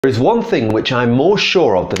There is one thing which I'm more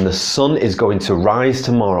sure of than the sun is going to rise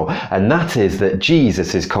tomorrow, and that is that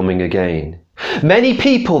Jesus is coming again. Many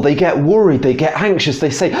people, they get worried, they get anxious,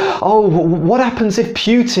 they say, oh, what happens if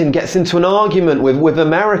Putin gets into an argument with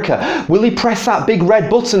America? Will he press that big red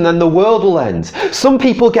button, then the world will end? Some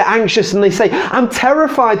people get anxious and they say, I'm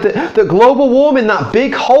terrified that global warming, that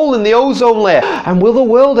big hole in the ozone layer, and will the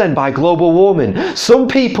world end by global warming? Some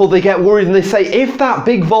people, they get worried and they say, if that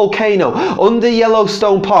big volcano under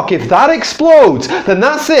Yellowstone Park, if that explodes, then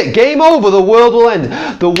that's it, game over, the world will end.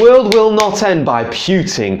 The world will not end by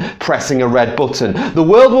Putin pressing a red button. The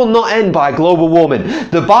world will not end by global warming.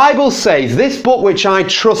 The Bible says, this book which I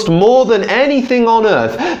trust more than anything on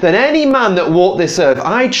earth, than any man that walked this earth,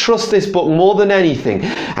 I trust this book more than anything.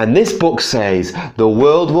 And this book says, the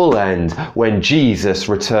world will end when Jesus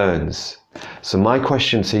returns. So my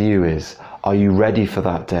question to you is, are you ready for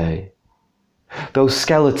that day? Those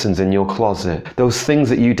skeletons in your closet, those things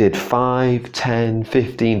that you did 5, 10,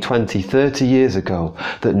 15, 20, 30 years ago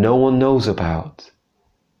that no one knows about.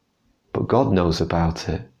 But God knows about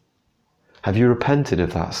it. Have you repented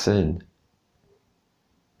of that sin?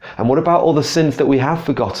 And what about all the sins that we have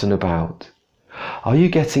forgotten about? Are you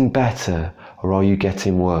getting better or are you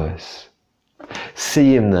getting worse?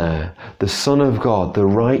 See him there, the Son of God, the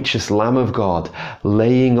righteous Lamb of God,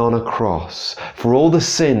 laying on a cross for all the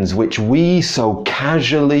sins which we so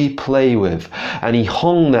casually play with. And he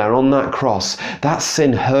hung there on that cross. That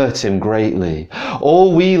sin hurt him greatly.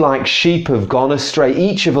 All we like sheep have gone astray.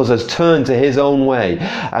 Each of us has turned to his own way.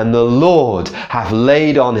 And the Lord hath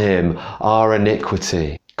laid on him our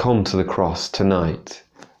iniquity. Come to the cross tonight.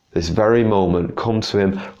 This very moment, come to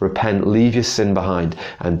him, repent, leave your sin behind,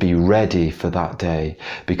 and be ready for that day.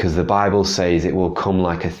 Because the Bible says it will come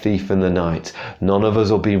like a thief in the night. None of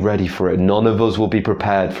us will be ready for it. None of us will be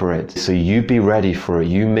prepared for it. So you be ready for it.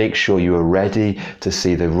 You make sure you are ready to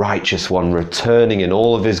see the righteous one returning in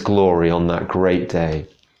all of his glory on that great day.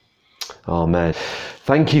 Amen.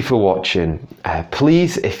 Thank you for watching.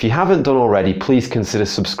 Please, if you haven't done already, please consider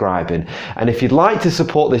subscribing. And if you'd like to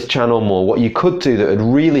support this channel more, what you could do that would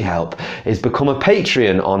really help is become a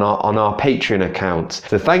Patreon on our Patreon account.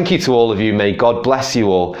 So thank you to all of you. May God bless you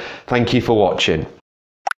all. Thank you for watching.